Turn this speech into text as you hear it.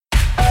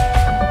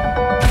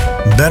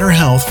better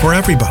health for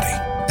everybody,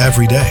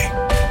 every day.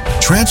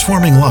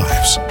 Transforming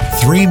lives,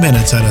 3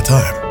 minutes at a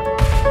time.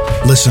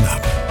 Listen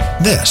up.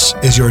 This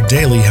is your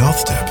daily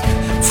health tip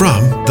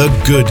from The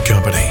Good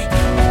Company.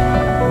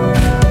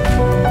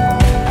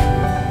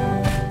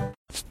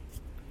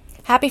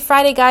 Happy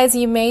Friday, guys.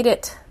 You made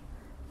it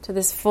to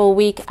this full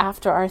week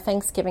after our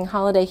Thanksgiving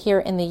holiday here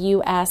in the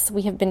U.S.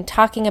 We have been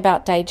talking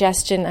about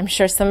digestion. I'm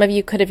sure some of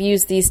you could have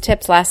used these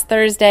tips last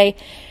Thursday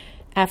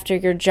after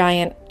your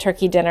giant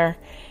turkey dinner.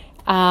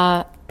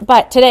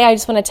 But today I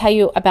just want to tell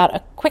you about a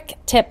quick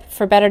tip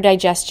for better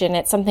digestion.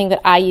 It's something that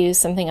I use,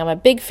 something I'm a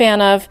big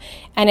fan of,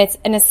 and it's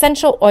an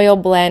essential oil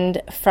blend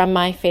from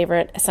my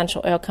favorite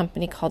essential oil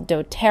company called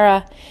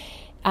doTERRA.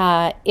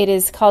 It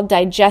is called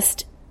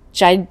Digest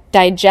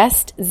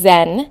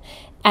Zen,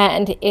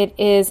 and it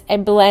is a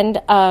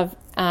blend of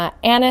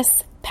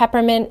anise,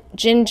 peppermint,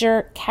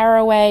 ginger,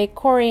 caraway,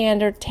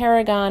 coriander,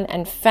 tarragon,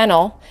 and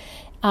fennel.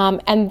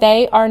 And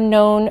they are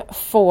known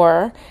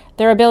for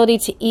their ability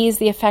to ease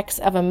the effects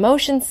of a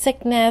motion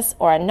sickness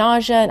or a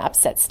nausea, an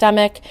upset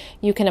stomach.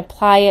 You can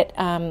apply it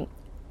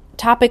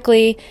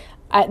topically.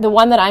 The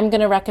one that I'm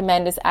going to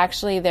recommend is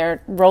actually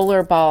their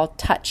Rollerball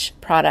Touch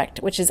product,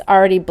 which is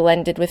already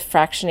blended with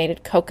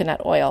fractionated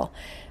coconut oil.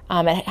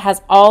 It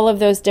has all of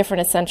those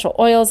different essential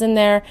oils in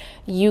there.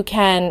 You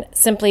can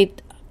simply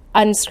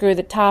unscrew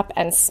the top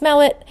and smell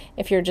it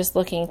if you're just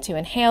looking to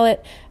inhale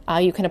it.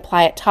 You can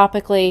apply it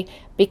topically.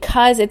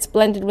 Because it's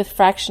blended with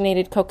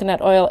fractionated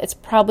coconut oil, it's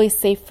probably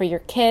safe for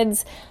your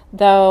kids,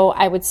 though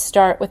I would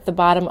start with the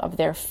bottom of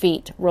their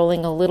feet,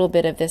 rolling a little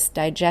bit of this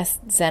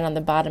Digest Zen on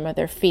the bottom of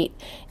their feet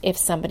if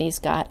somebody's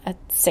got a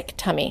sick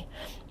tummy.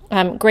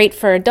 Great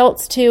for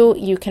adults too.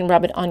 You can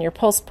rub it on your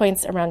pulse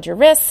points around your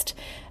wrist.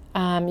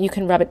 You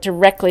can rub it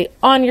directly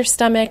on your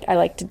stomach. I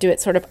like to do it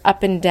sort of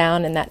up and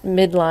down in that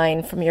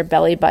midline from your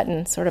belly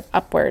button, sort of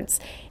upwards.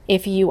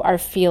 If you are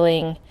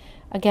feeling,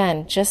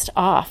 again, just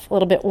off, a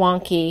little bit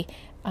wonky,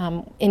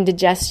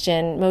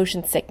 indigestion,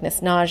 motion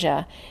sickness,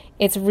 nausea,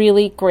 it's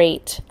really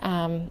great.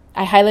 I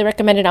highly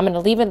recommend it. I'm going to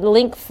leave a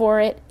link for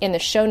it in the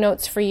show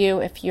notes for you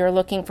if you're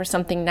looking for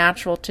something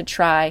natural to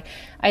try.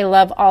 I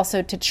love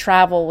also to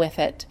travel with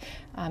it.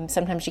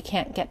 Sometimes you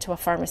can't get to a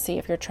pharmacy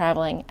if you're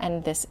traveling,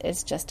 and this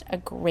is just a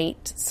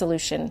great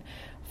solution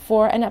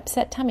for an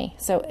upset tummy.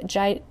 So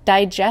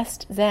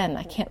Digest Zen,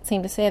 I can't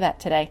seem to say that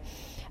today,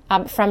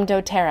 from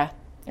doTERRA,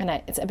 and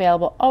it's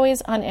available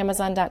always on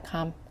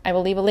Amazon.com. I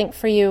will leave a link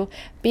for you.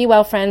 Be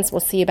well, friends.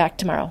 We'll see you back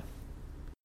tomorrow.